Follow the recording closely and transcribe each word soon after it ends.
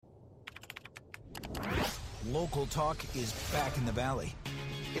Local talk is back in the Valley.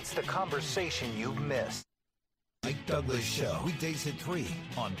 It's the conversation you've missed. Mike Douglas Show, weekdays at 3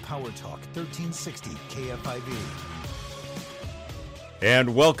 on Power Talk 1360 KFIV.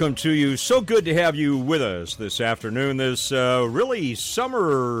 And welcome to you. So good to have you with us this afternoon, this really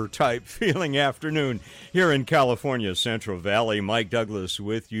summer-type feeling afternoon here in California, Central Valley. Mike Douglas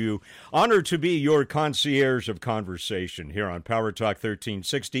with you. Honored to be your concierge of conversation here on Power Talk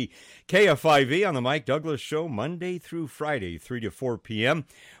 1360 KFIV on the Mike Douglas Show, Monday through Friday, 3 to 4 p.m.,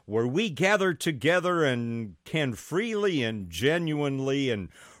 where we gather together and can freely and genuinely and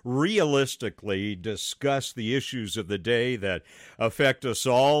realistically discuss the issues of the day that affect us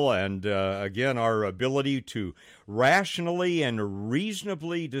all, and again, our ability to rationally and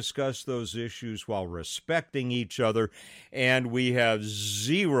reasonably discuss those issues while respecting each other. And we have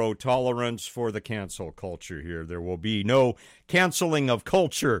zero tolerance for the cancel culture here. There will be no canceling of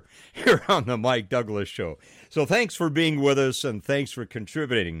culture here on the Mike Douglas Show. So thanks for being with us, and thanks for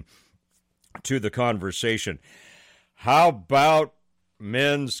contributing to the conversation. How about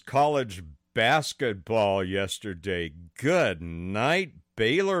men's college basketball yesterday? Good night.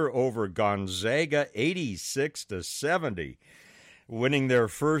 Baylor over Gonzaga 86-70, winning their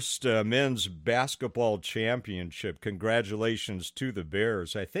first men's basketball championship. Congratulations to the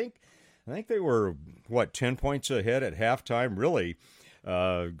Bears. I think they were 10 points ahead at halftime. Really,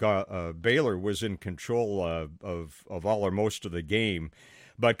 Baylor was in control of all or most of the game.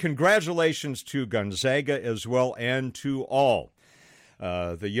 But congratulations to Gonzaga as well, and to all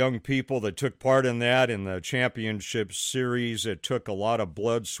the young people that took part in that in the championship series. It took a lot of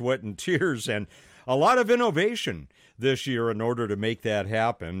blood, sweat, and tears, and a lot of innovation this year in order to make that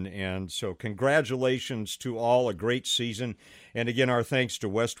happen. And so congratulations to all, a great season. And again, our thanks to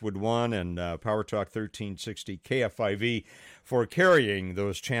Westwood One and Power Talk 1360 KFIV for carrying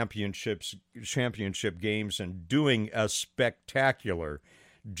those championship games and doing a spectacular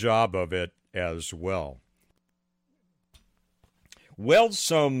job of it as well. Well,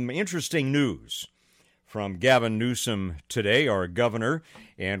 some interesting news from Gavin Newsom today, our governor,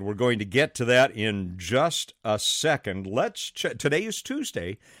 and we're going to get to that in just a second. Today is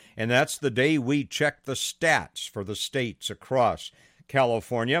Tuesday, and that's the day we check the stats for the states across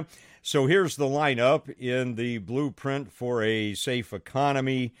California. So here's the lineup in the blueprint for a safe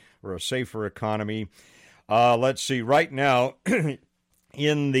economy, or a safer economy. Let's see, right now,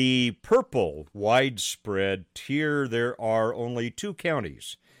 in the purple widespread tier, there are only 2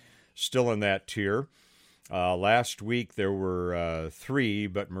 counties still in that tier. Last week there were 3,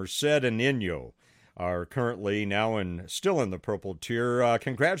 but Merced and Inyo are currently still in the purple tier.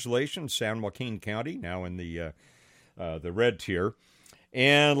 Congratulations, San Joaquin County, now in the red tier.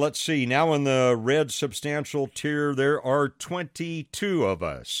 And let's see, now in the red substantial tier, there are 22 of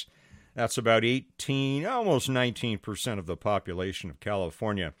us. That's about 18, almost 19% of the population of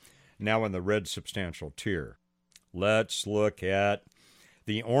California now in the red substantial tier. Let's look at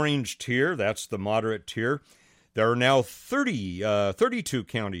the orange tier. That's the moderate tier. There are now 32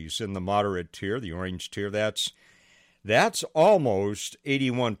 counties in the moderate tier, the orange tier. That's almost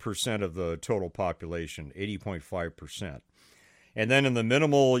 81% of the total population, 80.5%. And then in the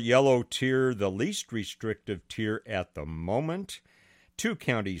minimal yellow tier, the least restrictive tier at the moment, 2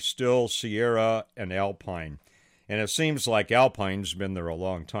 counties still, Sierra and Alpine. And it seems like Alpine's been there a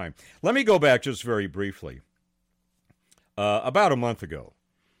long time. Let me go back just very briefly. About a month ago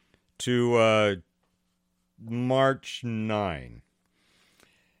to March 9.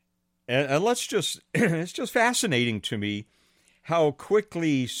 And let's just, it's just fascinating to me how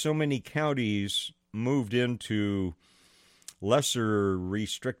quickly so many counties moved into lesser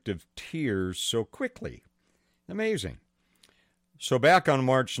restrictive tiers so quickly. Amazing. So back on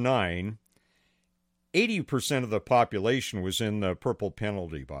March 9, 80% of the population was in the purple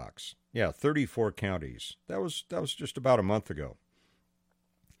penalty box. Yeah, 34 counties. That was just about a month ago.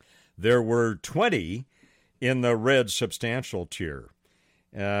 There were 20 in the red substantial tier.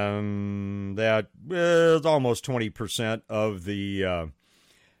 That is almost 20% of the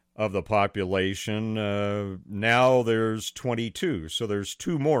population. Now there's 22, so there's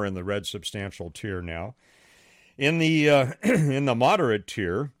 2 more in the red substantial tier now. In the in the moderate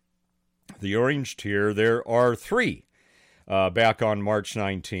tier, the orange tier, there are 3 back on March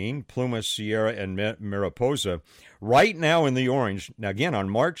 19, Plumas, Sierra, and Mariposa. Right now in the orange, now again on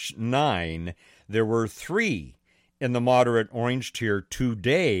March 9, there were 3 in the moderate orange tier.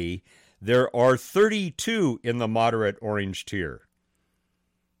 Today, there are 32 in the moderate orange tier.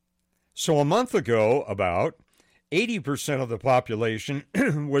 So a month ago, about 80% of the population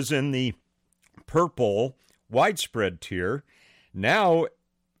was in the purple widespread tier. Now,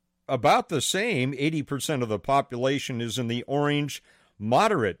 about the same. 80% of the population is in the orange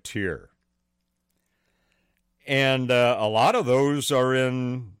moderate tier. And a lot of those are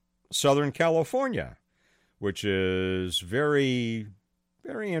in Southern California, which is very,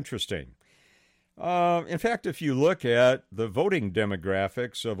 very interesting. In fact, if you look at the voting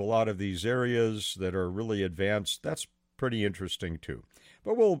demographics of a lot of these areas that are really advanced, that's pretty interesting too.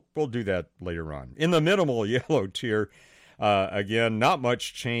 But we'll do that later on. In the minimal yellow tier, again, not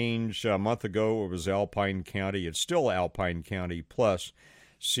much change. A month ago, it was Alpine County. It's still Alpine County plus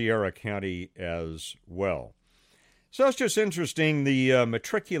Sierra County as well. So it's just interesting, the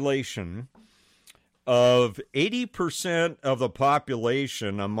matriculation of 80% of the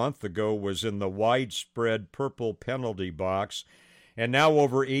population a month ago was in the widespread purple penalty box, and now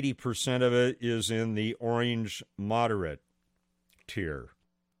over 80% of it is in the orange moderate tier.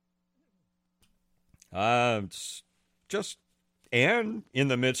 It's just, and in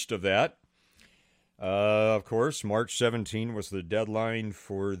the midst of that, of course, March 17 was the deadline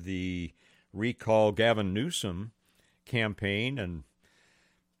for the Recall Gavin Newsom campaign, and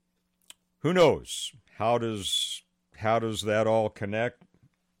who knows, how does that all connect?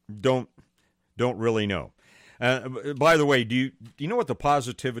 Don't really know. By the way, do you know what the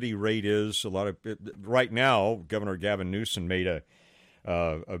positivity rate is? Right now, Governor Gavin Newsom made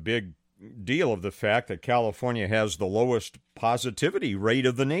a big deal of the fact that California has the lowest positivity rate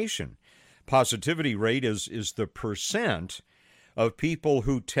of the nation. Positivity rate is the percent of people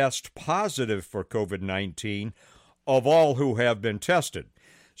who test positive for COVID-19 of all who have been tested.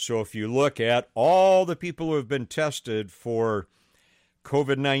 So if you look at all the people who have been tested for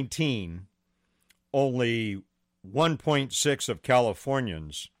COVID-19, only 1.6 of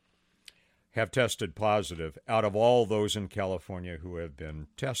Californians have tested positive out of all those in California who have been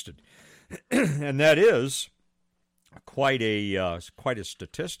tested. And that is quite a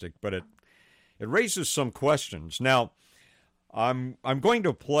statistic, but it raises some questions. Now, I'm going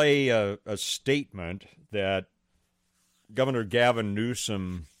to play a statement that Governor Gavin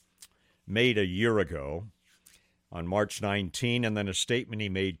Newsom made a year ago on March 19, and then a statement he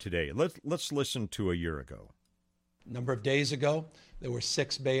made today. Let's listen to a year ago. A number of days ago, there were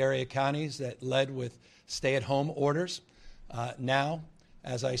 6 Bay Area counties that led with stay-at-home orders. Now,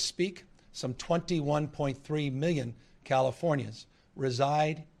 as I speak, some 21.3 million Californians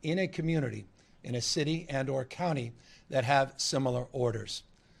reside in a community, in a city and or county that have similar orders.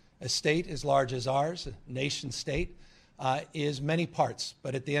 A state as large as ours, a nation state, is many parts,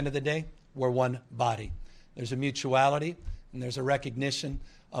 but at the end of the day, we're one body. There's a mutuality and there's a recognition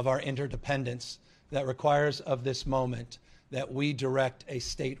of our interdependence that requires of this moment that we direct a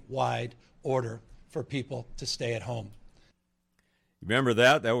statewide order for people to stay at home. Remember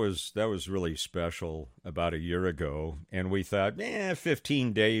that? That was really special about a year ago, and we thought,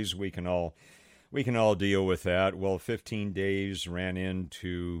 15 days we can all deal with that. Well, 15 days ran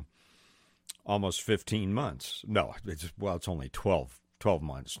into almost 15 months. No, it's only 12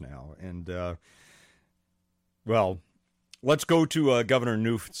 months now. And, let's go to Governor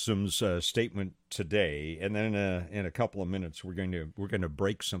Newsom's statement today, and then in a couple of minutes we're going to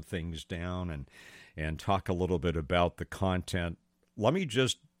break some things down and talk a little bit about the content. Let me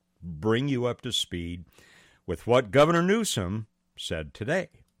just bring you up to speed with what Governor Newsom said today.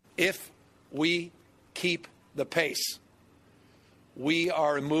 If we keep the pace, we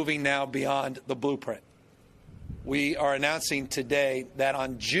are moving now beyond the blueprint. We are announcing today that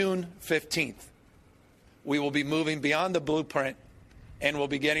on June 15th, we will be moving beyond the blueprint and we'll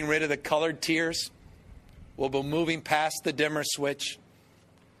be getting rid of the colored tiers. We'll be moving past the dimmer switch.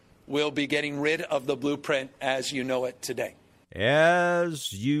 We'll be getting rid of the blueprint as you know it today.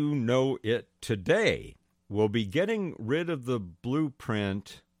 As you know it today, we'll be getting rid of the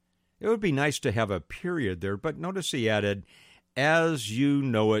blueprint. It would be nice to have a period there, but notice he added, as you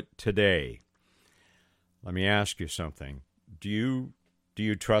know it today. Let me ask you something. Do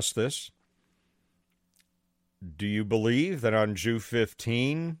you trust this? Do you believe that on June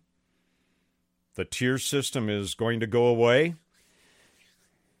 15, the tier system is going to go away?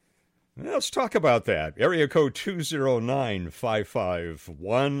 Let's talk about that. Area code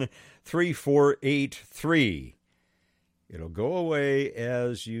 209-551-3483. It'll go away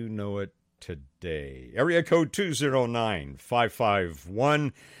as you know it today. Area code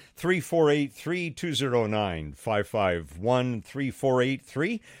 209-551-3483,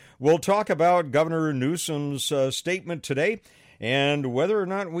 209-551-3483. We'll talk about Governor Newsom's statement today and whether or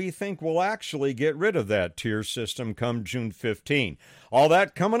not we think we'll actually get rid of that tier system come June 15. All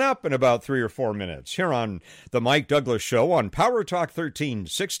that coming up in about 3 or 4 minutes here on The Mike Douglas Show on Power Talk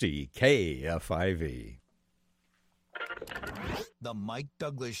 1360 KFIV. The Mike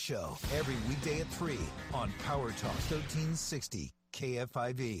Douglas Show, every weekday at 3 on Power Talk 1360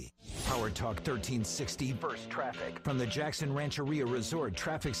 KFIV. Power Talk 1360 First Traffic from the Jackson Rancheria Resort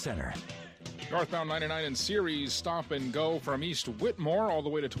Traffic Center. Northbound 99 in Ceres, stop and go from East Whitmore all the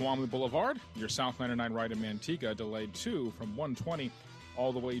way to Tuolumne Boulevard. Your South 99 right in Manteca delayed too from 120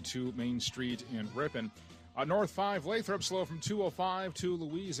 all the way to Main Street in Ripon. North 5 Lathrop slow from 205 to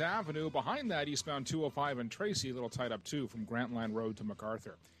Louise Avenue. Behind that, eastbound 205 and Tracy a little tight up too from Grantland Road to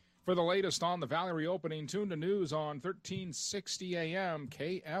MacArthur. For the latest on the Valley reopening, tune to news on 1360 AM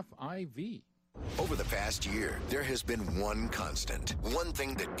KFIV. Over the past year, there has been one constant, one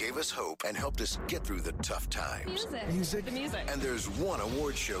thing that gave us hope and helped us get through the tough times. Music. The music. And there's one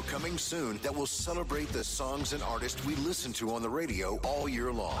award show coming soon that will celebrate the songs and artists we listen to on the radio all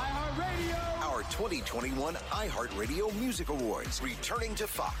year long. iHeartRadio! Our 2021 iHeartRadio Music Awards, returning to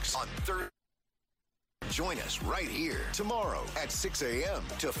Fox on Thursday. Join us right here tomorrow at 6 a.m.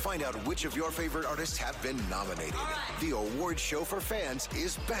 to find out which of your favorite artists have been nominated. Right. The award show for fans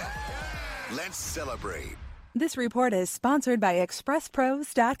is back. Let's celebrate. This report is sponsored by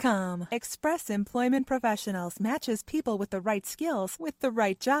ExpressPros.com. Express Employment Professionals matches people with the right skills with the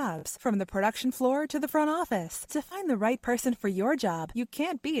right jobs, from the production floor to the front office. To find the right person for your job, you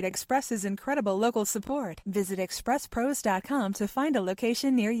can't beat Express's incredible local support. Visit ExpressPros.com to find a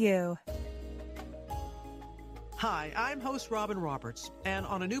location near you. Hi, I'm host Robin Roberts, and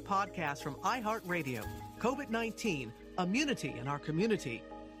on a new podcast from iHeartRadio, COVID-19, Immunity in Our Community,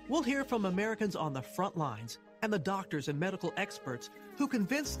 we'll hear from Americans on the front lines and the doctors and medical experts who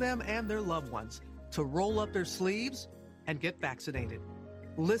convince them and their loved ones to roll up their sleeves and get vaccinated.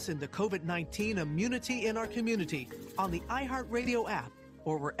 Listen to COVID-19 Immunity in Our Community on the iHeartRadio app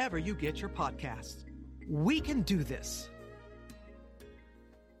or wherever you get your podcasts. We can do this.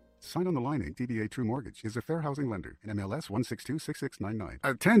 Sign on the line. DBA True Mortgage is a fair housing lender. NMLS 1626699.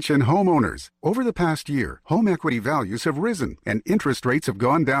 Attention homeowners. Over the past year, home equity values have risen and interest rates have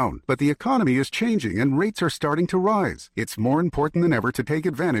gone down. But the economy is changing and rates are starting to rise. It's more important than ever to take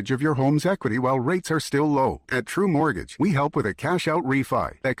advantage of your home's equity while rates are still low. At True Mortgage, we help with a cash-out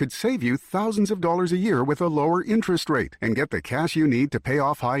refi that could save you thousands of dollars a year with a lower interest rate and get the cash you need to pay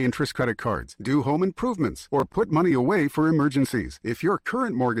off high-interest credit cards, do home improvements, or put money away for emergencies. If your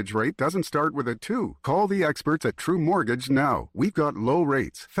current mortgage rate doesn't start with a 2, call the experts at True Mortgage now. We've got low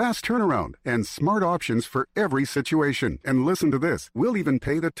rates, fast turnaround, and smart options for every situation. And listen to this. We'll even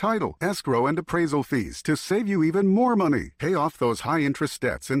pay the title, escrow, and appraisal fees to save you even more money. Pay off those high-interest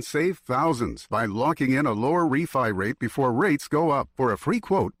debts and save thousands by locking in a lower refi rate before rates go up. For a free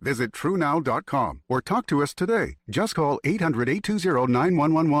quote, visit TrueNow.com or talk to us today. Just call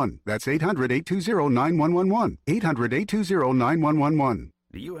 800-820-9111. That's 800-820-9111. 800-820-9111.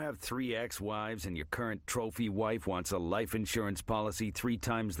 Do you have 3 ex-wives and your current trophy wife wants a life insurance policy 3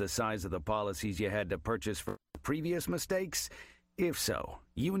 times the size of the policies you had to purchase for previous mistakes? If so,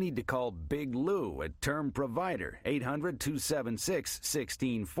 you need to call Big Lou at Term Provider,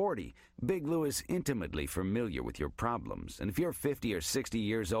 800-276-1640. Big Lou is intimately familiar with your problems, and if you're 50 or 60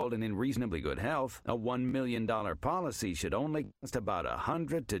 years old and in reasonably good health, a $1 million policy should only cost about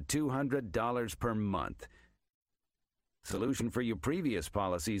 $100 to $200 per month. Solution for your previous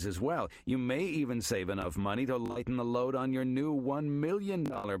policies as well. You may even save enough money to lighten the load on your new $1 million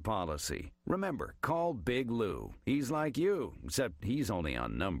policy. Remember, call Big Lou. He's like you, except he's only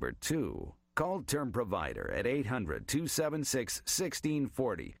on number 2. Call Term Provider at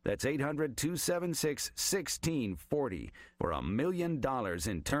 800-276-1640. That's 800-276-1640 for $1 million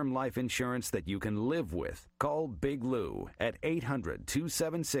in term life insurance that you can live with. Call Big Lou at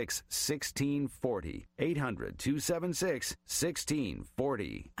 800-276-1640.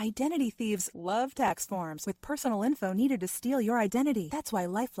 800-276-1640. Identity thieves love tax forms with personal info needed to steal your identity. That's why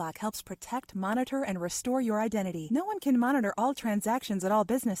LifeLock helps protect, monitor, and restore your identity. No one can monitor all transactions at all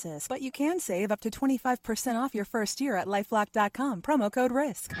businesses, but you can save up to 25% off your first year at LifeLock.com. Promo code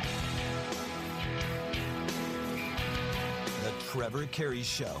RISK. The Trevor Carey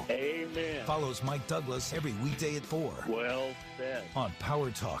Show. Amen. Follows Mike Douglas every weekday at 4. Well said. On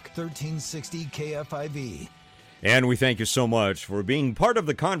Power Talk 1360 KFIV. And we thank you so much for being part of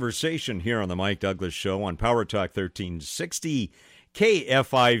the conversation here on the Mike Douglas Show on Power Talk 1360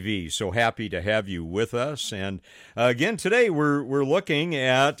 KFIV. So happy to have you with us. And again, today we're looking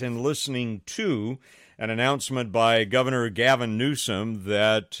at and listening to an announcement by Governor Gavin Newsom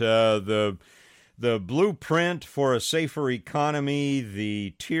that the blueprint for a safer economy,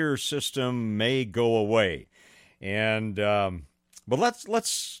 the tier system, may go away. And but let's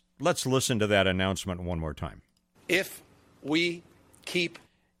listen to that announcement one more time. If we keep...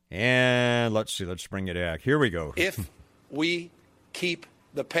 And let's see, let's bring it back. Here we go. If we keep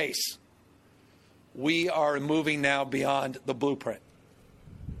the pace. We are moving now beyond the blueprint.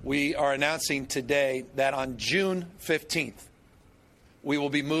 We are announcing today that on June 15th, we will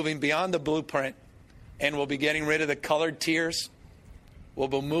be moving beyond the blueprint and we'll be getting rid of the colored tiers. We'll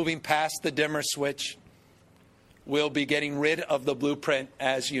be moving past the dimmer switch. We'll be getting rid of the blueprint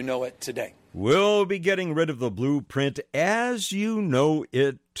as you know it today. We'll be getting rid of the blueprint as you know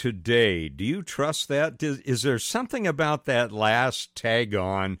it today. Do you trust that? Is there something about that last tag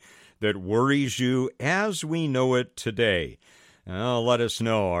on that worries you as we know it today? Let us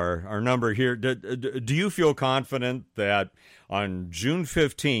know. Our number here. Do you feel confident that on June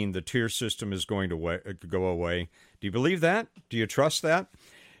 15 the tier system is going to go away? Do you believe that? Do you trust that?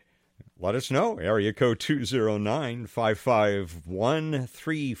 Let us know. Area code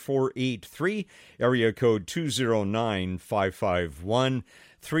 209-551-3483. Area code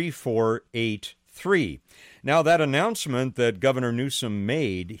 209-551-3483. Now, that announcement that Governor Newsom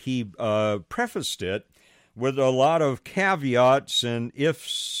made, he prefaced it with a lot of caveats and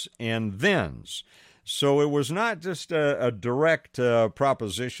ifs and thens. So it was not just a direct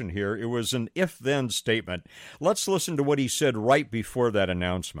proposition here. It was an if-then statement. Let's listen to what he said right before that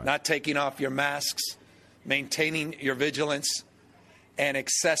announcement. Not taking off your masks, maintaining your vigilance, and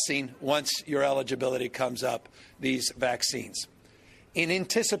accessing, once your eligibility comes up, these vaccines. In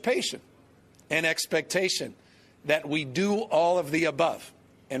anticipation and expectation that we do all of the above.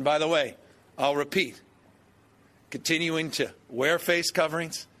 And by the way, I'll repeat, continuing to wear face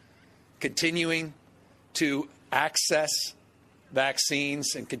coverings, continuing to access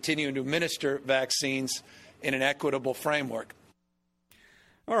vaccines and continuing to administer vaccines in an equitable framework.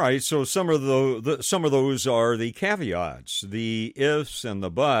 All right, so some of those are the caveats, the ifs and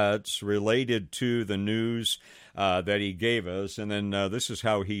the buts related to the news that he gave us, and then this is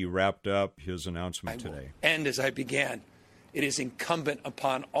how he wrapped up his announcement today. And as I began, it is incumbent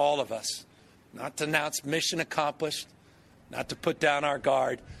upon all of us not to announce mission accomplished, not to put down our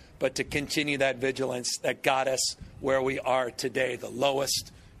guard, but to continue that vigilance that got us where we are today, the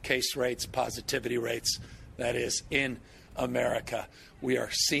lowest case rates, positivity rates, that is, in America. We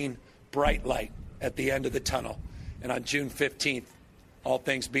are seeing bright light at the end of the tunnel. And on June 15th, all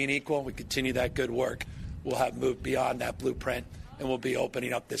things being equal, we continue that good work. We'll have moved beyond that blueprint, and we'll be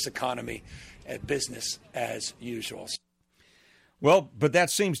opening up this economy at business as usual. Well, but that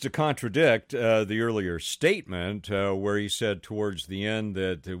seems to contradict the earlier statement where he said towards the end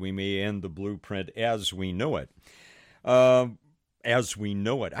that we may end the blueprint as we know it. As we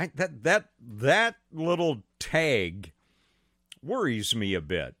know it. That little tag worries me a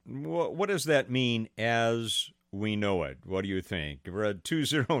bit. What does that mean, as we know it? What do you think? We're at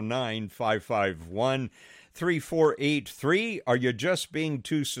 209-551-3483. Are you just being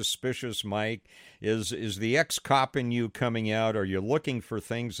too suspicious, Mike? Is the ex-cop in you coming out? Are you looking for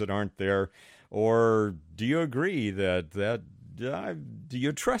things that aren't there? Or do you agree that do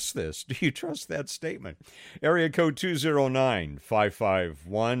you trust this? Do you trust that statement? Area code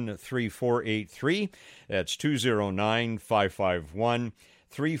 209-551-3483. That's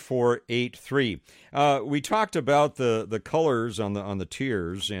 209-551-3483. We talked about the colors on the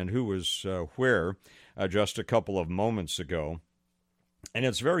tiers and who was where just a couple of moments ago. And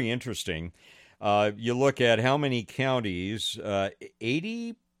it's very interesting. You look at how many counties,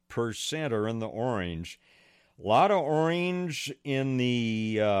 80% are in the orange. A lot of orange in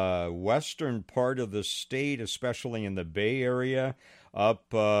the western part of the state, especially in the Bay Area,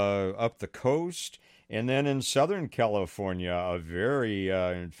 up the coast. And then in Southern California, a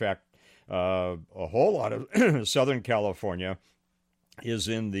whole lot of Southern California is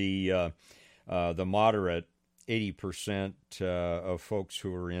in the moderate 80% of folks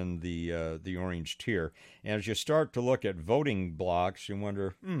who are in the orange tier. And as you start to look at voting blocks, you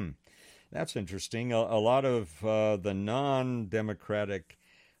wonder, that's interesting. A lot of the non-Democratic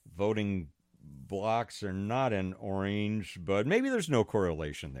voting blocks are not in orange, but maybe there's no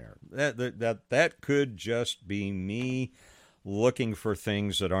correlation there. That could just be me looking for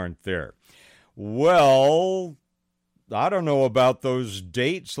things that aren't there. Well, I don't know about those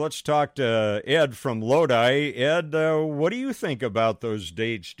dates. Let's talk to Ed from Lodi. Ed, what do you think about those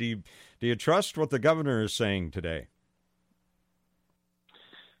dates? Do you trust what the governor is saying today?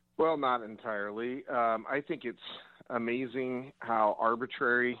 Well, not entirely. I think it's amazing how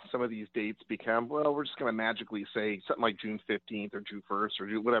arbitrary some of these dates become. Well, we're just going to magically say something like June 15th or June 1st or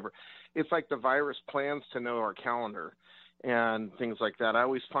whatever. It's like the virus plans to know our calendar and things like that. I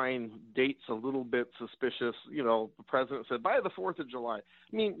always find dates a little bit suspicious. You know, the president said by the 4th of July.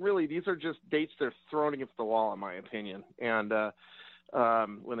 I mean, really, these are just dates they're throwing against the wall, in my opinion. And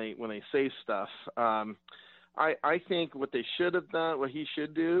when they say stuff, I think what they should have done, what he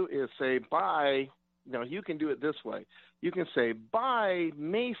should do, is say you can do it this way. You can say, by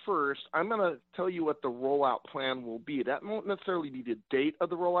May 1st, I'm going to tell you what the rollout plan will be. That won't necessarily be the date of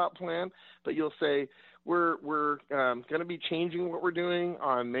the rollout plan, but you'll say, we're going to be changing what we're doing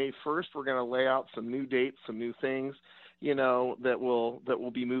on May 1st. We're going to lay out some new dates, some new things, that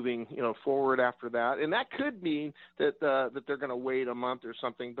will be moving, forward after that. And that could mean that they're going to wait a month or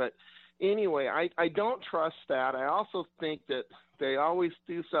something. But anyway, I don't trust that. I also think that they always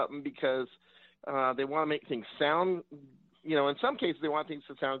do something because they want to make things sound, in some cases they want things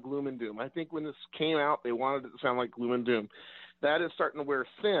to sound gloom and doom. I think when this came out, they wanted it to sound like gloom and doom. That is starting to wear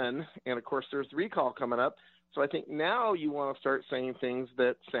thin, and of course there's the recall coming up. So I think now you want to start saying things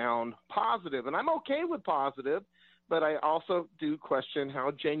that sound positive, and I'm okay with positive, but I also do question how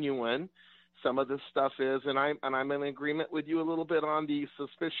genuine some of this stuff is, and I'm in agreement with you a little bit on the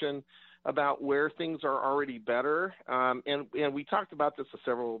suspicion about where things are already better. And we talked about this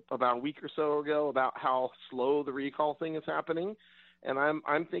about a week or so ago about how slow the recall thing is happening. And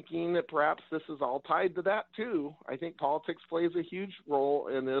I'm thinking that perhaps this is all tied to that too. I think politics plays a huge role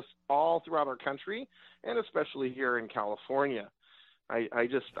in this all throughout our country, and especially here in California. I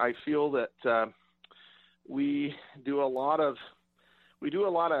feel that we do a lot of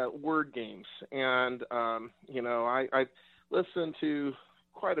word games, and I listened to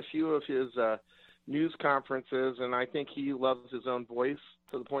quite a few of his news conferences, and I think he loves his own voice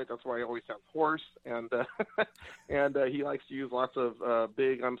to the point that's why he always sounds hoarse, and he likes to use lots of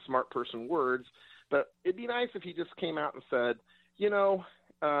big "I'm smart person" words. But it'd be nice if he just came out and said,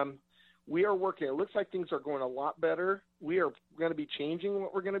 we are working. It looks like things are going a lot better. We are going to be changing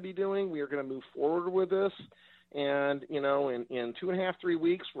what we're going to be doing. We are going to move forward with this. And, in 2.5, 3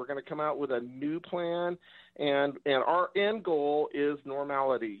 weeks, we're going to come out with a new plan. And our end goal is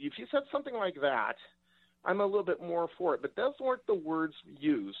normality. If you said something like that, I'm a little bit more for it. But those weren't the words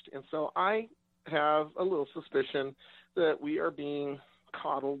used. And so I have a little suspicion that we are being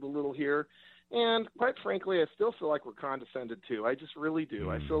coddled a little here. And quite frankly, I still feel like we're condescended to. I just really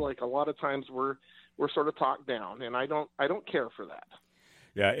do. I feel like a lot of times we're sort of talked down, and I don't care for that.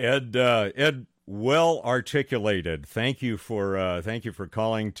 Yeah, Ed, well articulated. Thank you for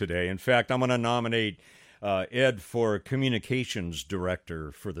calling today. In fact, I'm going to nominate Ed for communications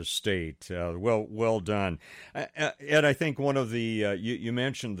director for the state. Well done, Ed. I think one of the you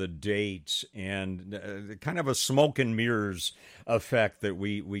mentioned the dates and kind of a smoke and mirrors effect that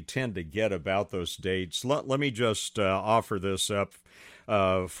we tend to get about those dates. Let me just offer this up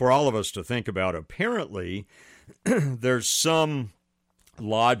for all of us to think about. Apparently, there's some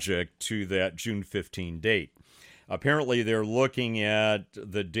logic to that June 15 date. Apparently, they're looking at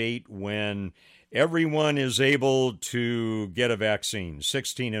the date when everyone is able to get a vaccine,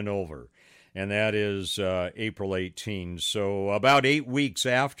 16 and over, and that is April 18. So about 8 weeks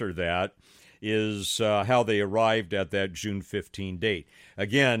after that is how they arrived at that June 15 date.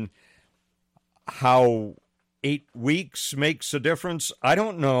 Again, how 8 weeks makes a difference, I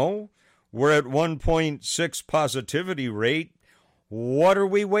don't know. We're at 1.6 positivity rate. What are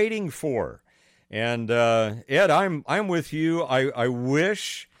we waiting for? And Ed, I'm with you. I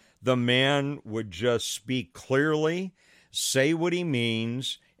wish the man would just speak clearly, say what he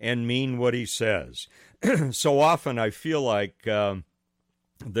means, and mean what he says. So often I feel like there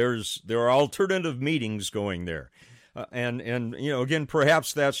are alternative meetings going there. And again,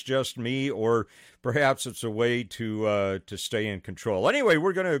 perhaps that's just me, or perhaps it's a way to stay in control. Anyway,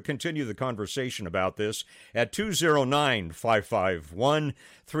 we're going to continue the conversation about this at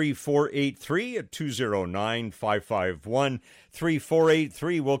 209-551-3483. At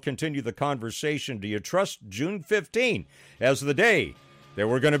 209-551-3483, we'll continue the conversation. Do you trust June 15 as the day that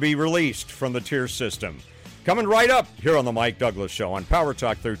we're going to be released from the tier system? Coming right up here on the Mike Douglas Show on Power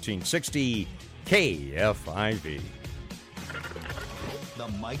Talk 1360 KFIV. The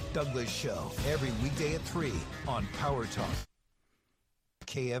Mike Douglas Show, every weekday at 3 on Power Talk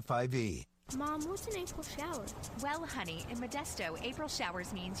KFIV. Mom, what's an April shower? Well, honey, in Modesto, April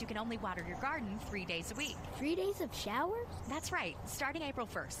showers means you can only water your garden 3 days a week. 3 days of showers? That's right. Starting April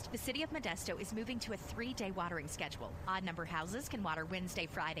 1st, the city of Modesto is moving to a 3-day watering schedule. Odd number houses can water Wednesday,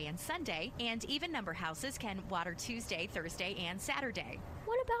 Friday, and Sunday, and even number houses can water Tuesday, Thursday, and Saturday.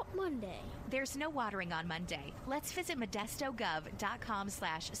 What about Monday? There's no watering on Monday. Let's visit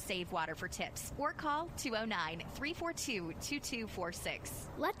modestogov.com/savewater for tips or call 209-342-2246.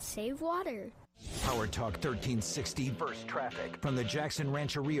 Let's save water. Power Talk 1360 Burst Traffic from the Jackson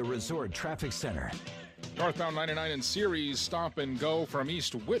Rancheria Resort Traffic Center. Northbound 99 in Ceres, stop and go from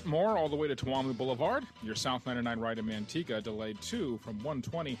East Whitmore all the way to Tuamli Boulevard. Your South 99 right in Manteca delayed 2 from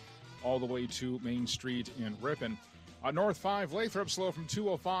 120 all the way to Main Street in Ripon. North 5, Lathrop slow from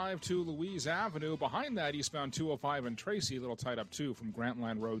 205 to Louise Avenue. Behind that, eastbound 205 and Tracy, a little tight up too from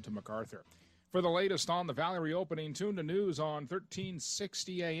Grantland Road to MacArthur. For the latest on the Valley reopening, tune to news on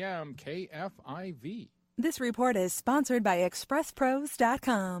 1360 AM KFIV. This report is sponsored by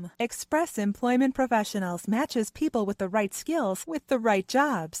ExpressPros.com. Express Employment Professionals matches people with the right skills with the right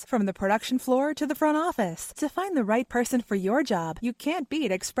jobs, from the production floor to the front office. To find the right person for your job, you can't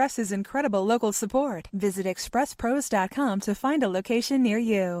beat Express's incredible local support. Visit ExpressPros.com to find a location near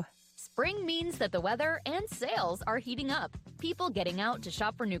you. Spring means that the weather and sales are heating up. People getting out to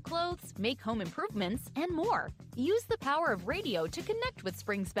shop for new clothes, make home improvements, and more. Use the power of radio to connect with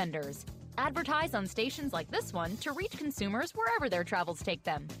spring spenders. Advertise on stations like this one to reach consumers wherever their travels take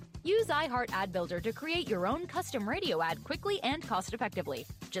them. Use iHeart Ad Builder to create your own custom radio ad quickly and cost-effectively.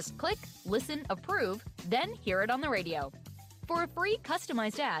 Just click, listen, approve, then hear it on the radio. For a free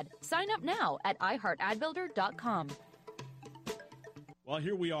customized ad, sign up now at iHeartAdBuilder.com. Well,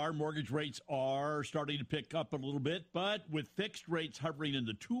 here we are. Mortgage rates are starting to pick up a little bit, but with fixed rates hovering in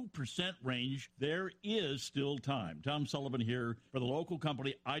the 2% range, there is still time. Tom Sullivan here for the local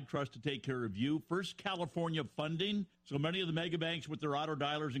company I trust to take care of you. First California Funding. So many of the mega banks with their auto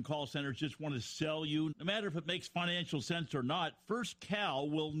dialers and call centers just want to sell you. No matter if it makes financial sense or not, First Cal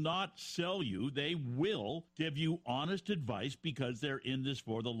will not sell you. They will give you honest advice because they're in this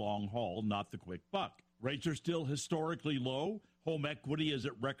for the long haul, not the quick buck. Rates are still historically low. Home equity is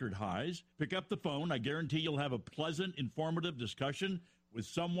at record highs. Pick up the phone. I guarantee you'll have a pleasant, informative discussion with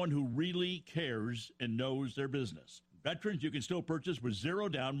someone who really cares and knows their business. Veterans, you can still purchase with zero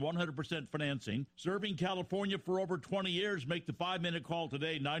down, 100% financing. Serving California for over 20 years. Make the 5-minute call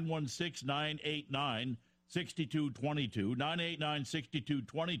today, 916-989-6222,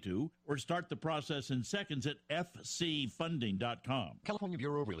 989-6222, or start the process in seconds at fcfunding.com. California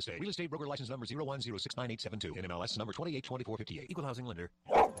Bureau of Real Estate. Real estate broker license number 0106982. NMLS number 282458. Equal housing lender.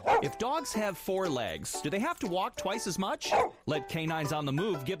 If dogs have 4 legs, do they have to walk twice as much? Let Canines on the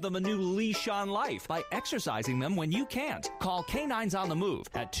Move give them a new leash on life by exercising them when you can't. Call Canines on the Move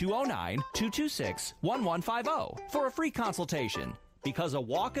at 209-226-1150 for a free consultation. Because a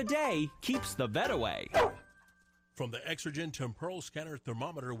walk a day keeps the vet away. From the Exergen Temporal Scanner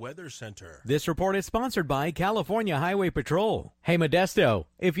Thermometer Weather Center. This report is sponsored by California Highway Patrol. Hey, Modesto,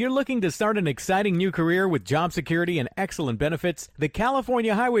 if you're looking to start an exciting new career with job security and excellent benefits, the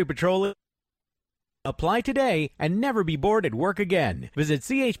California Highway Patrol. Apply today and never be bored at work again. Visit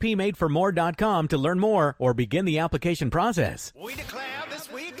chpmadeformore.com to learn more or begin the application process. We declare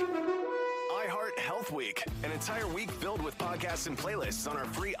this week iHeart Health Week, an entire week filled with podcasts and playlists on our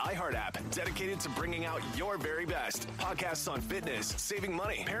free iHeart app, dedicated to bringing out your very best. Podcasts on fitness, saving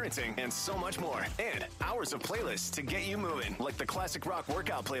money, parenting, and so much more. And hours of playlists to get you moving, like the Classic Rock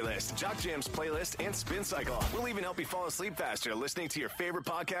Workout playlist, Jock Jams playlist, and Spin Cycle. We'll even help you fall asleep faster listening to your favorite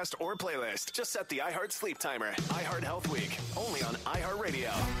podcast or playlist. Just set the iHeart Sleep Timer. iHeart Health Week, only on iHeart Radio.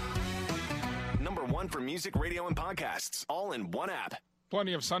 Number 1 for music, radio, and podcasts, all in one app.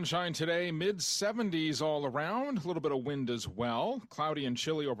 Plenty of sunshine today, mid-70s all around, a little bit of wind as well. Cloudy and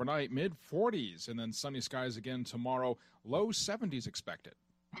chilly overnight, mid-40s, and then sunny skies again tomorrow, low 70s expected.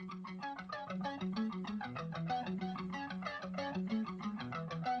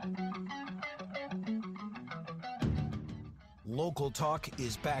 Local talk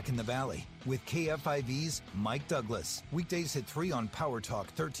is back in the Valley with KFIV's Mike Douglas. Weekdays at 3 on Power Talk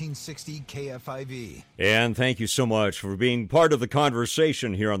 1360 KFIV. And thank you so much for being part of the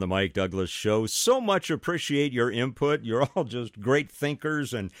conversation here on the Mike Douglas Show. So much appreciate your input. You're all just great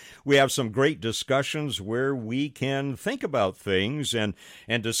thinkers, and we have some great discussions where we can think about things and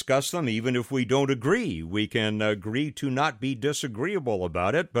discuss them even if we don't agree. We can agree to not be disagreeable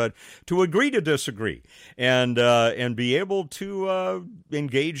about it, but to agree to disagree and be able to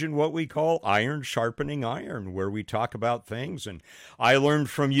engage in what we call iron sharpening iron, where we talk about things. And I learned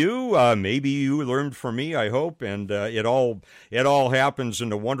from you, maybe you learned from me, I hope, and it all happens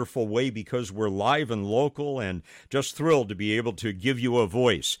in a wonderful way because we're live and local, and just thrilled to be able to give you a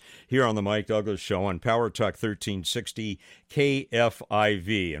voice here on the Mike Douglas Show on Power Talk 1360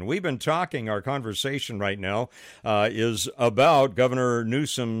 KFIV. And we've been talking, our conversation right now is about Governor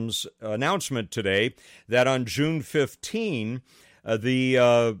Newsom's announcement today that on June 15,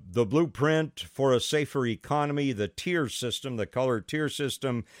 the blueprint for a safer economy, the tier system, the color tier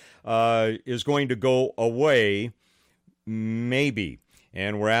system, is going to go away, maybe.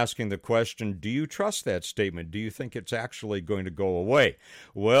 And we're asking the question, do you trust that statement? Do you think it's actually going to go away?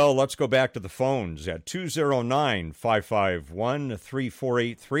 Well, let's go back to the phones at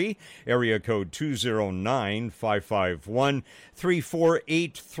 209-551-3483, area code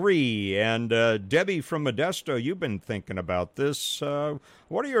 209-551-3483. And Debbie from Modesto, you've been thinking about this.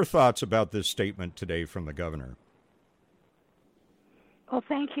 What are your thoughts about this statement today from the governor? Well,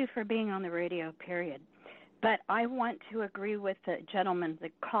 thank you for being on the radio, period. But I want to agree with the gentleman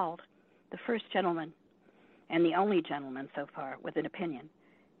that called, the first gentleman, and the only gentleman so far with an opinion.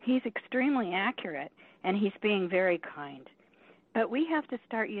 He's extremely accurate, and he's being very kind. But we have to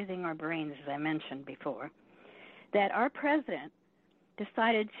start using our brains, as I mentioned before, that our president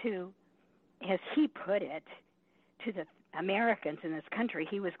decided to, as he put it, to the Americans in this country,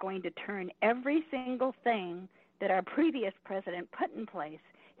 he was going to turn every single thing that our previous president put in place,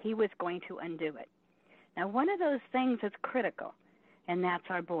 he was going to undo it. Now, one of those things is critical, and that's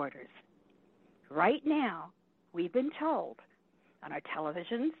our borders. Right now, we've been told on our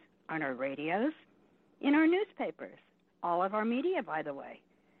televisions, on our radios, in our newspapers, all of our media, by the way,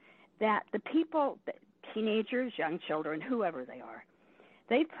 that the people, the teenagers, young children, whoever they are,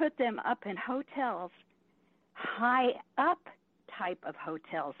 they put them up in hotels, high up type of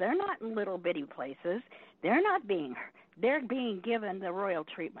hotels. They're not in little bitty places. They're being given the royal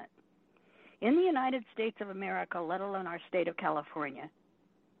treatment. In the United States of America, let alone our state of California,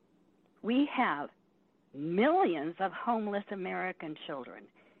 we have millions of homeless American children.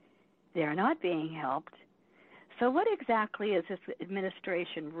 They're not being helped. So what exactly is this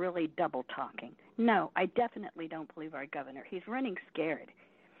administration really double talking? No, I definitely don't believe our governor. He's running scared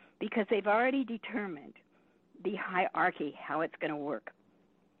because they've already determined the hierarchy, how it's going to work,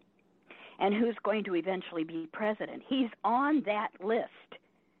 and who's going to eventually be president. He's on that list.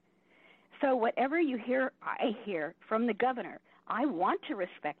 So whatever I hear from the governor, I want to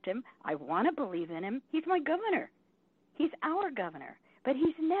respect him. I want to believe in him. He's my governor. He's our governor. But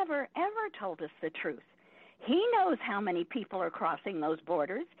he's never, ever told us the truth. He knows how many people are crossing those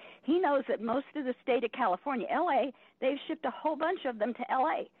borders. He knows that most of the state of California, L.A., they've shipped a whole bunch of them to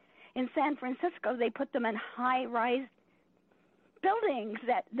L.A. In San Francisco, they put them in high-rise buildings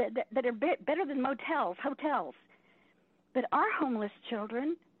that are better than motels, hotels. But our homeless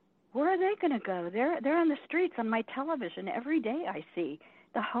children, where are they going to go? They're on the streets. On my television every day I see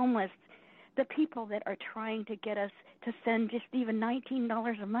the homeless, the people that are trying to get us to send just even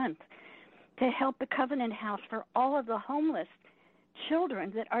 $19 a month to help the Covenant House for all of the homeless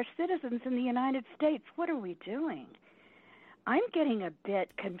children that are citizens in the United States. What are we doing? I'm getting a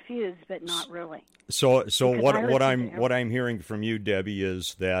bit confused, but not really. So what I'm hearing from you, Debbie,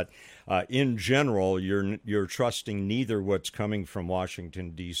 is that in general you're trusting neither what's coming from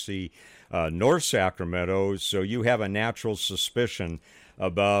Washington D.C. Nor Sacramento. So you have a natural suspicion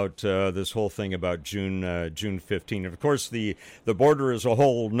about this whole thing about June 15. Of course, the border is a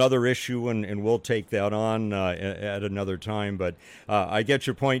whole another issue, and we'll take that on at another time. But I get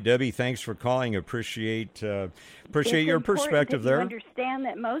your point, Debbie. Thanks for calling. Appreciate your perspective there. You understand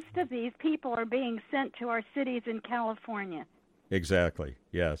that most of these people are being sent to our cities in California. Exactly.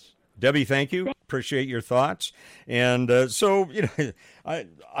 Yes. Debbie, thank you. Appreciate your thoughts. And I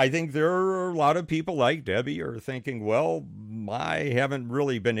think there are a lot of people like Debbie are thinking, well, I haven't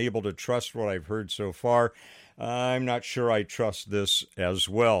really been able to trust what I've heard so far. I'm not sure I trust this as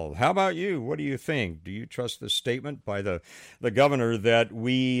well. How about you? What do you think? Do you trust the statement by the governor that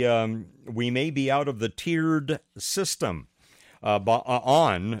we may be out of the tiered system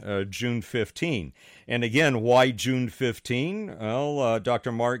on June 15? And again, why June 15? Well,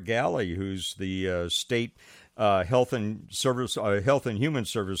 Dr. Mark Galley, who's the state Health and Human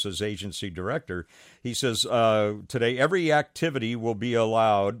Services Agency Director, he says today every activity will be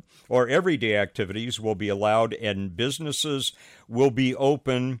allowed, or everyday activities will be allowed, and businesses will be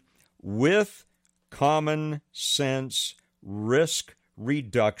open with common sense risk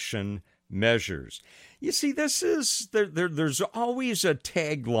reduction measures. You see, this is there's always a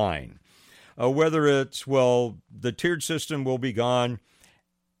tagline, whether it's, well, the tiered system will be gone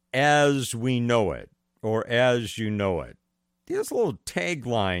as we know it, or as you know it. These little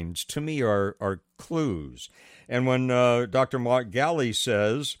taglines, to me, are clues. And when Dr. Mark Galley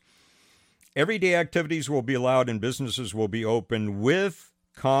says, everyday activities will be allowed and businesses will be open with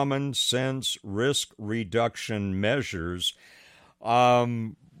common sense risk reduction measures,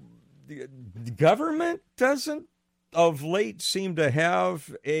 the government doesn't of late seem to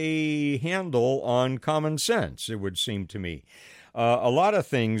have a handle on common sense, it would seem to me. a lot of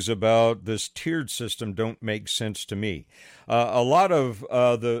things about this tiered system don't make sense to me. A lot of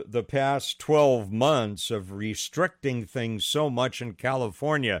the past 12 months of restricting things so much in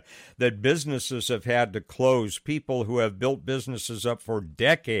California that businesses have had to close. People who have built businesses up for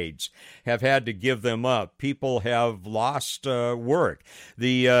decades have had to give them up. People have lost work.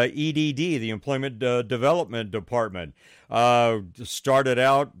 The EDD, the Employment Development Department, started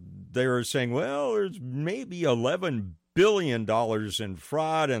out, they were saying, well, there's maybe $11 billion in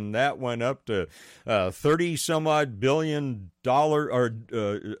fraud, and that went up to 30 some odd billion dollars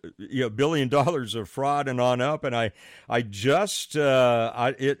of fraud and on up. And it's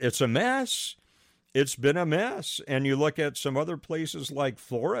a mess. It's been a mess. And you look at some other places like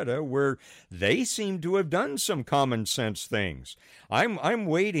Florida where they seem to have done some common sense things. I'm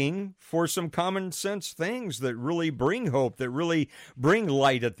waiting for some common sense things that really bring hope, that really bring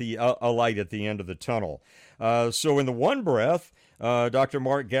light at the end of the tunnel. So in the one breath, Dr.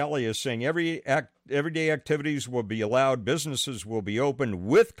 Mark Galley is saying everyday activities will be allowed, businesses will be open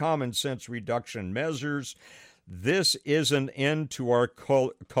with common sense reduction measures. This is an end to our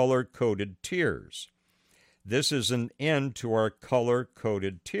color-coded tiers. This is an end to our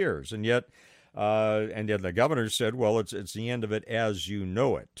color-coded tiers. And yet the governor said, well, it's the end of it as you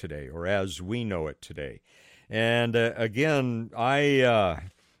know it today, or as we know it today. And again, I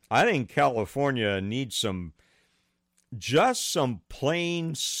think California needs some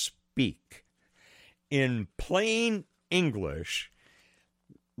plain speak. In plain English,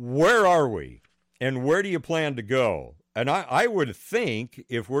 where are we? And where do you plan to go? And I would think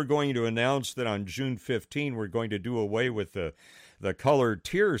if we're going to announce that on June 15 we're going to do away with the color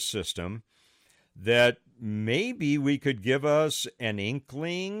tier system, that maybe we could give us an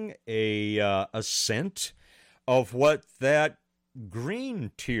inkling, a scent of what that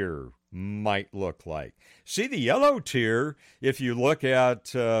green tier might look like. See, the yellow tier, if you look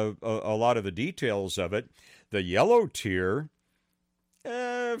at a lot of the details of it, the yellow tier,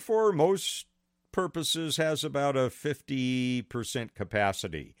 for most purposes, has about a 50%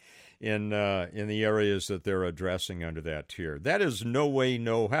 capacity in the areas that they're addressing under that tier. That is no way,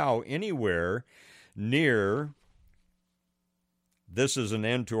 no how, anywhere near this is an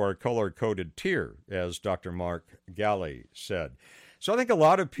end to our color-coded tier, as Dr. Mark Galley said. So I think a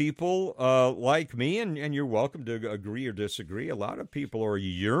lot of people like me, and you're welcome to agree or disagree, a lot of people are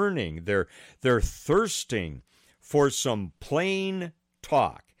yearning, they're thirsting for some plain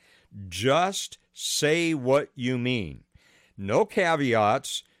talk. Just say what you mean. No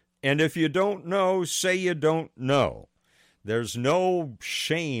caveats, and if you don't know, say you don't know. There's no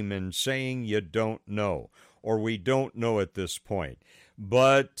shame in saying you don't know, or we don't know at this point.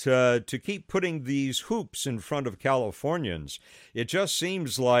 But to keep putting these hoops in front of Californians, it just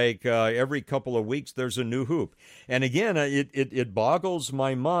seems like every couple of weeks there's a new hoop. And again, it boggles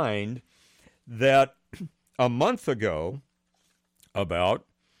my mind that a month ago, there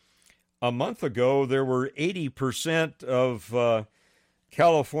were 80% of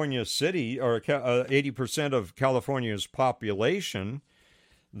California city, or 80% of California's population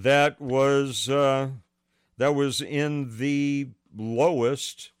that was in the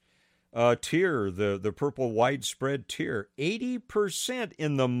lowest tier, the purple widespread tier. 80%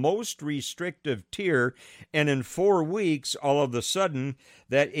 in the most restrictive tier, and in 4 weeks, all of a sudden,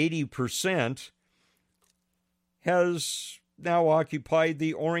 that 80% has now occupied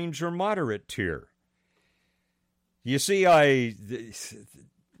the orange or moderate tier. You see, let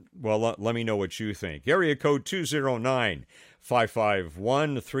me know what you think. Area code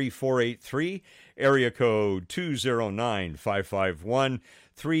 209-551-3483. Area code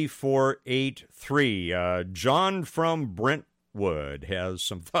 209-551-3483. John from Brentwood has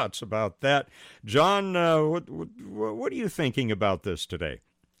some thoughts about that. John, what are you thinking about this today?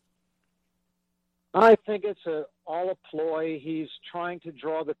 I think it's all a ploy. He's trying to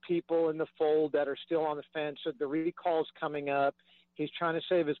draw the people in the fold that are still on the fence. So the recall's coming up. He's trying to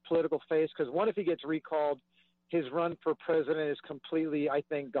save his political face, because if he gets recalled, his run for president is completely, I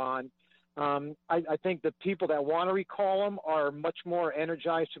think, gone. I think the people that want to recall him are much more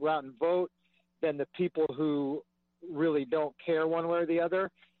energized to go out and vote than the people who really don't care one way or the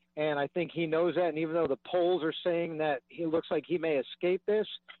other. And I think he knows that. And even though the polls are saying that he looks like he may escape this,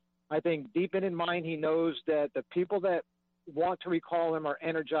 I think deep in mind he knows that the people that want to recall him are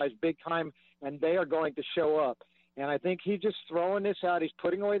energized big time, and they are going to show up. And I think he's just throwing this out. He's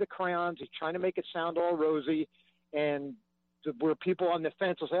putting away the crayons. He's trying to make it sound all rosy, and where people on the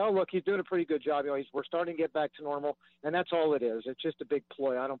fence will say, oh, look, he's doing a pretty good job. We're starting to get back to normal, and that's all it is. It's just a big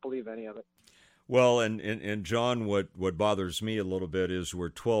ploy. I don't believe any of it. Well, and John, what bothers me a little bit is we're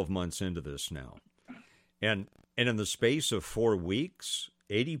 12 months into this now. And And in the space of 4 weeks,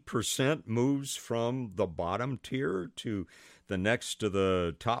 80% moves from the bottom tier to the next to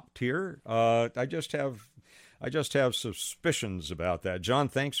the top tier. I just have suspicions about that. John,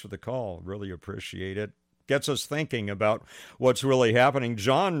 thanks for the call. Really appreciate it. Gets us thinking about what's really happening.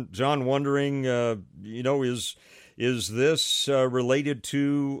 John wondering, is this related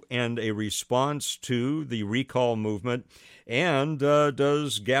to and a response to the recall movement? And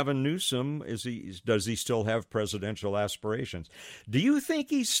does Gavin Newsom, does he still have presidential aspirations? Do you think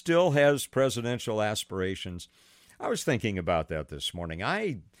he still has presidential aspirations? I was thinking about that this morning.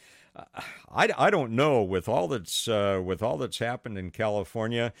 I don't know. With all that's happened in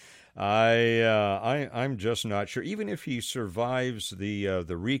California, I'm just not sure. Even if he survives the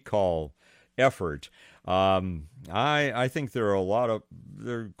recall effort, I think there are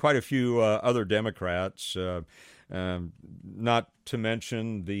quite a few other Democrats, not to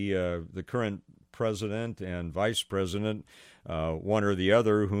mention the current president and vice president, one or the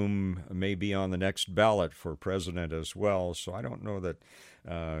other, whom may be on the next ballot for president as well. So I don't know that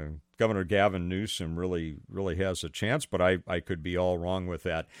Governor Gavin Newsom really has a chance, but I could be all wrong with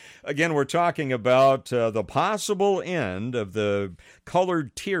that. Again, we're talking about the possible end of the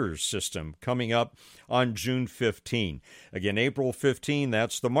colored tiers system coming up on June 15. Again, April 15,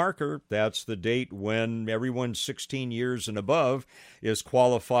 that's the marker. That's the date when everyone 16 years and above is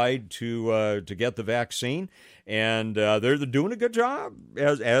qualified to get the vaccine. And they're doing a good job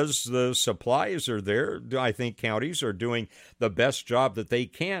as the supplies are there. I think counties are doing the best job that they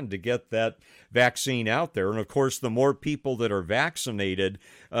can to get that vaccine out there. And of course, the more people that are vaccinated,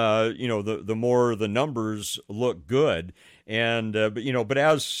 the more the numbers look good. And but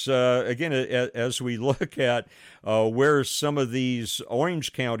as we look at where some of these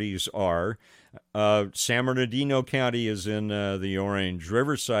orange counties are, San Bernardino County is in the orange,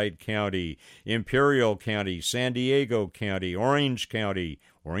 Riverside County, Imperial County, San Diego County, Orange County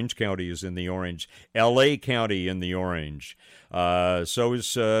is in the orange, LA County in the orange. So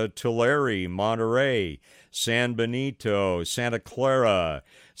is Tulare, Monterey, San Benito, Santa Clara,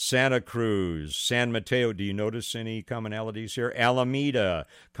 Santa Cruz, San Mateo. Do you notice any commonalities here? Alameda,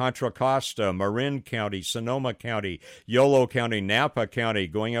 Contra Costa, Marin County, Sonoma County, Yolo County, Napa County,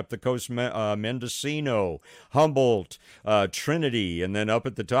 going up the coast, Mendocino, Humboldt, Trinity, and then up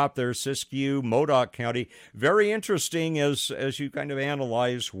at the top there, Siskiyou, Modoc County. Very interesting as you kind of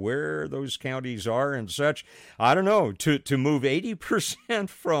analyze where those counties are and such. I don't know, to move 80%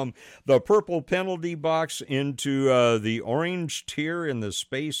 from the purple penalty box into the orange tier in the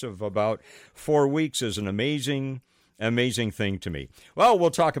space of about 4 weeks is an amazing thing to me. Well,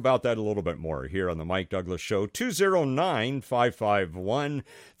 we'll talk about that a little bit more here on the Mike Douglas Show.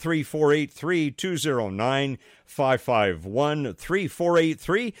 209-551-3483,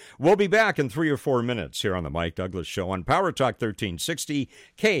 209-551-3483. We'll be back in 3 or 4 minutes here on the Mike Douglas Show on Power Talk 1360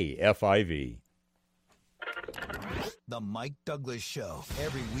 KFIV. The Mike Douglas Show,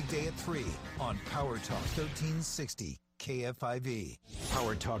 every weekday at 3 on Power Talk 1360 KFIV.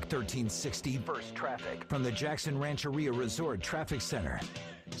 Power Talk 1360 First Traffic from the Jackson Rancheria Resort Traffic Center.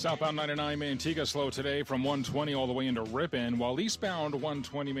 Southbound 99 Manteca slow today from 120 all the way into Ripon, while eastbound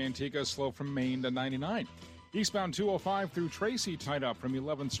 120 Manteca slow from Maine to 99. Eastbound 205 through Tracy tied up from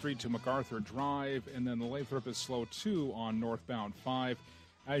 11th Street to MacArthur Drive, and then the Lathrop is slow too on northbound 5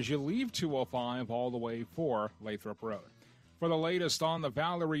 as you leave 205 all the way for Lathrop Road. For the latest on the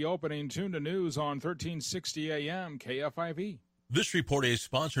Valley reopening, tune to news on 1360 AM KFIV. This report is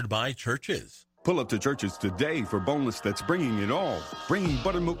sponsored by Churches. Pull up to Churches today for boneless that's bringing it all. Bringing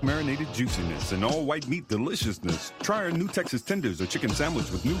buttermilk marinated juiciness and all white meat deliciousness. Try our new Texas tenders or chicken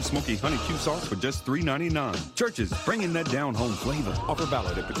sandwich with new smoky honey Q sauce for just $3.99. Churches, bringing that down home flavor. Offer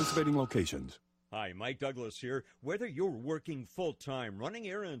valid at participating locations. Hi, Mike Douglas here. Whether you're working full-time, running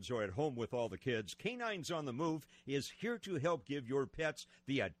errands, or at home with all the kids, Canines on the Move is here to help give your pets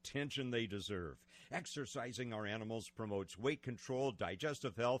the attention they deserve. Exercising our animals promotes weight control,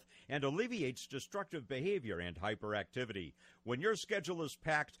 digestive health, and alleviates destructive behavior and hyperactivity. When your schedule is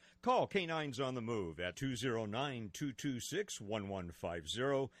packed, call Canines on the Move at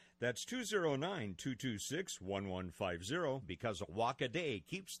 209-226-1150. That's 209-226-1150, because a walk a day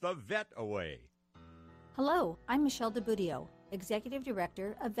keeps the vet away. Hello, I'm Michelle DeBudio, Executive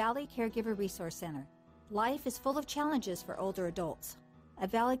Director of Valley Caregiver Resource Center. Life is full of challenges for older adults.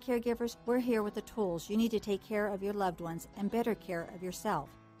 At Valley Caregivers, we're here with the tools you need to take care of your loved ones and better care of yourself.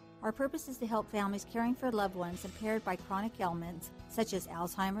 Our purpose is to help families caring for loved ones impaired by chronic ailments such as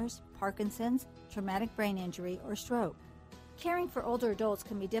Alzheimer's, Parkinson's, traumatic brain injury, or stroke. Caring for older adults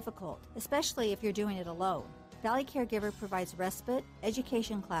can be difficult, especially if you're doing it alone. Valley Caregiver provides respite,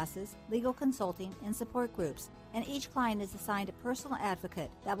 education classes, legal consulting, and support groups, and each client is assigned a personal advocate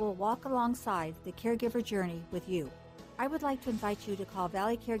that will walk alongside the caregiver journey with you. I would like to invite you to call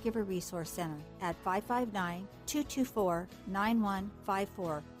Valley Caregiver Resource Center at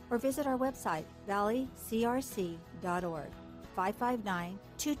 559-224-9154 or visit our website, valleycrc.org,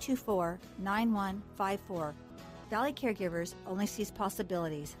 559-224-9154. Valley Caregivers only sees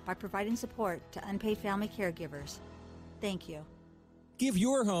possibilities by providing support to unpaid family caregivers. Thank you. Give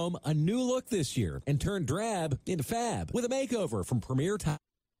your home a new look this year and turn drab into fab with a makeover from Premier Tile.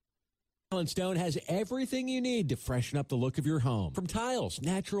 Stone has everything you need to freshen up the look of your home. From tiles,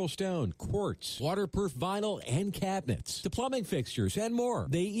 natural stone, quartz, waterproof vinyl, and cabinets, to plumbing fixtures and more.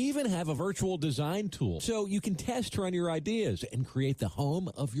 They even have a virtual design tool so you can test run your ideas and create the home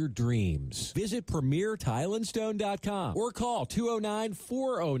of your dreams. Visit PremierTileandStone.com or call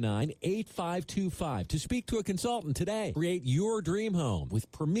 209-409-8525 to speak to a consultant today. Create your dream home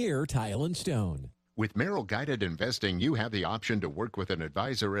with Premier Tile and Stone. With Merrill Guided Investing, you have the option to work with an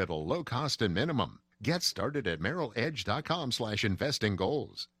advisor at a low cost and minimum. Get started at merrilledge.com/investing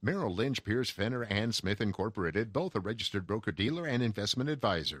goals. Merrill Lynch, Pierce, Fenner, and Smith Incorporated, both a registered broker-dealer and investment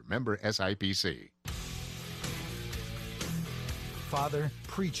advisor. Member SIPC. Father,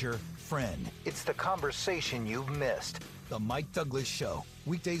 preacher, friend. It's the conversation you've missed. The Mike Douglas Show.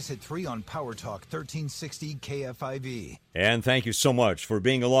 Weekdays at 3 on Power Talk 1360 KFIV. And thank you so much for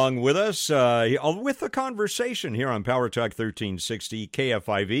being along with us with the conversation here on Power Talk 1360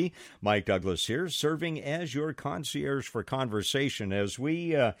 KFIV. Mike Douglas here, serving as your concierge for conversation as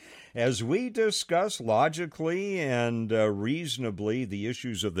we discuss logically and reasonably the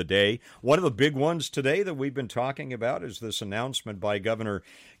issues of the day. One of the big ones today that we've been talking about is this announcement by Governor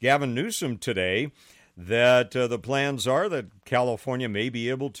Gavin Newsom today that the plans are that California may be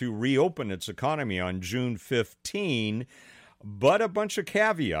able to reopen its economy on June 15, but a bunch of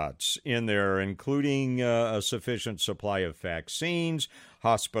caveats in there, including a sufficient supply of vaccines,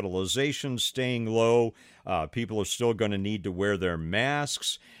 hospitalizations staying low, people are still going to need to wear their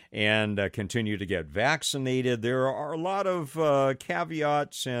masks and continue to get vaccinated. There are a lot of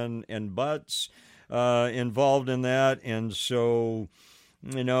caveats and buts involved in that, and so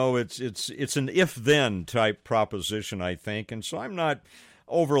it's an if-then type proposition, I think, and so I'm not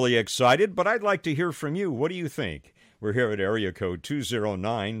overly excited, but I'd like to hear from you. What do you think? We're here at area code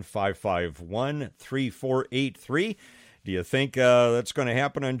 209-551-3483. Do you think that's going to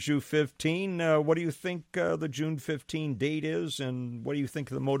happen on June 15? What do you think the June 15 date is, and what do you think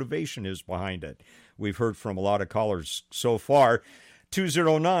the motivation is behind it? We've heard from a lot of callers so far.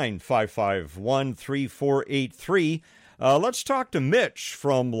 209-551-3483. Let's talk to Mitch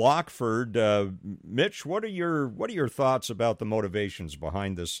from Lockford. Mitch, what are your thoughts about the motivations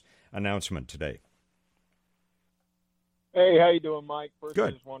behind this announcement today? Hey, how you doing, Mike? First, Good.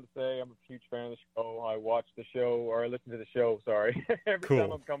 I just wanted to say I'm a huge fan of the show. I watch the show, or I listen to the show, sorry, every Cool.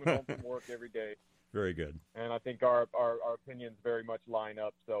 time I'm coming home from work every day. Very good. And I think our opinions very much line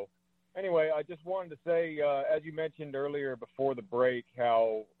up. So anyway, I just wanted to say, as you mentioned earlier before the break,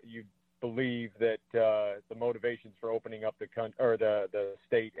 how you believe that the motivations for opening up the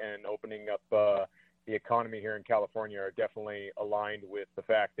state and opening up the economy here in California are definitely aligned with the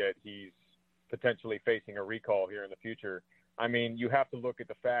fact that he's potentially facing a recall here in the future. I mean, you have to look at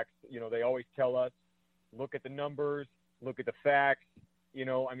the facts. They always tell us, look at the numbers, look at the facts.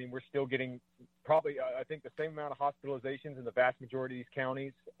 I mean, we're still getting probably, I think, the same amount of hospitalizations in the vast majority of these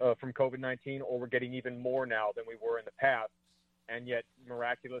counties from COVID-19, or we're getting even more now than we were in the past. And yet,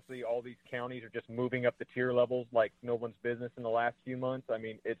 miraculously, all these counties are just moving up the tier levels like no one's business in the last few months. I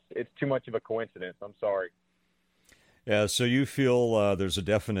mean, it's too much of a coincidence. I'm sorry. Yeah, so you feel there's a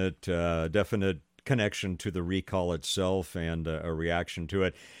definite connection to the recall itself and a reaction to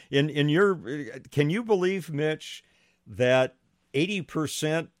it. Can you believe, Mitch, that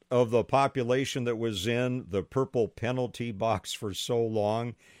 80% of the population that was in the purple penalty box for so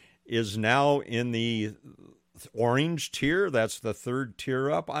long is now in the orange tier? That's the third tier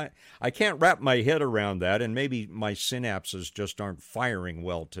up. I can't wrap my head around that, and maybe my synapses just aren't firing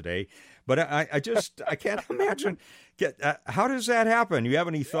well today. But I can't imagine. How does that happen? You have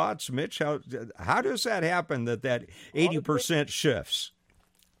any thoughts, Mitch? How does that happen that 80% shifts?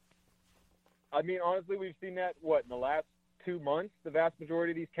 I mean, honestly, we've seen that, in the last 2 months, the vast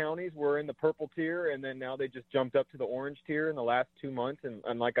majority of these counties were in the purple tier, and then now they just jumped up to the orange tier in the last 2 months.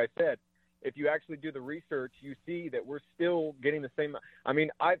 And like I said, if you actually do the research, you see that we're still getting the same. I mean,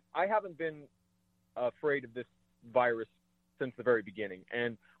 I haven't been afraid of this virus since the very beginning,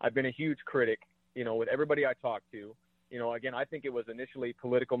 and I've been a huge critic, with everybody I talk to. Again, I think it was initially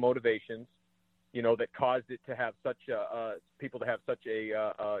political motivations, that caused it to have such people to have such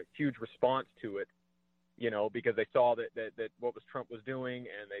a huge response to it, because they saw that what Trump was doing,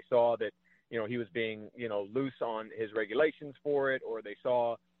 and they saw that, he was being, loose on his regulations for it, or they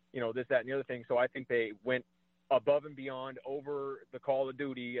saw, this, that, and the other thing. So I think they went above and beyond, over the call of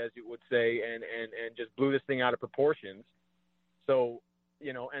duty, as you would say, and just blew this thing out of proportions. So,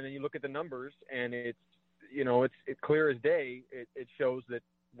 and then you look at the numbers, and it's clear as day. It shows that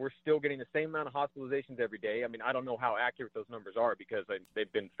we're still getting the same amount of hospitalizations every day. I mean, I don't know how accurate those numbers are, because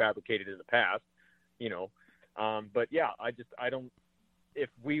they've been fabricated in the past, but yeah, I don't, if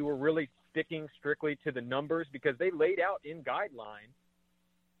we were really sticking strictly to the numbers, because they laid out in guidelines,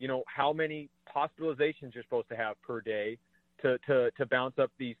 how many hospitalizations you're supposed to have per day to bounce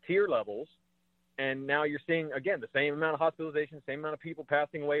up these tier levels. And now you're seeing, again, the same amount of hospitalizations, same amount of people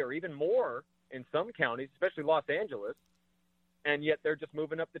passing away, or even more in some counties, especially Los Angeles. And yet they're just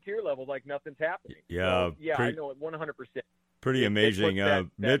moving up the tier level like nothing's happening. Yeah. So, yeah, I know it 100%. Pretty amazing.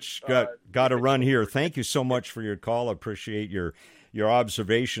 Mitch, got to run here. Thank you so much for your call. I appreciate your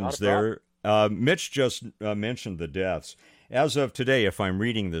observations there. Mitch just mentioned the deaths. As of today, if I'm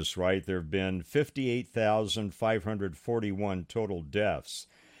reading this right, there have been 58,541 total deaths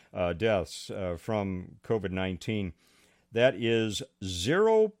from COVID-19. That is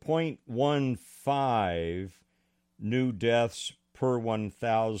 0.15 new deaths per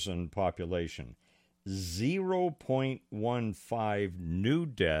 1,000 population. 0.15 new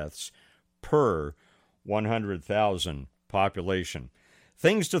deaths per 100,000 population.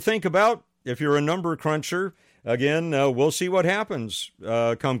 Things to think about if you're a number cruncher. Again, we'll see what happens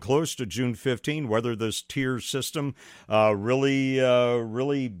come close to June 15, whether this tier system really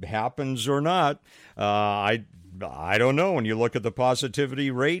happens or not. I don't know. When you look at the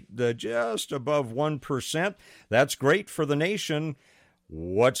positivity rate, just above 1%, that's great for the nation.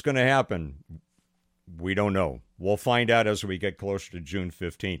 What's going to happen? We don't know. We'll find out as we get closer to June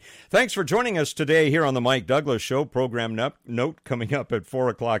 15. Thanks for joining us today here on the Mike Douglas Show. Program note coming up at 4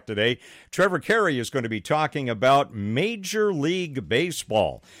 o'clock today. Trevor Carey is going to be talking about Major League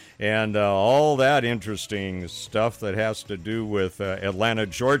Baseball and all that interesting stuff that has to do with Atlanta,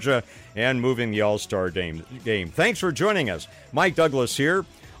 Georgia, and moving the All-Star game. Thanks for joining us. Mike Douglas here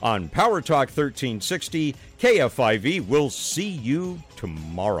on Power Talk 1360 KFIV. We'll see you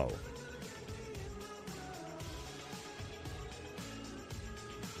tomorrow.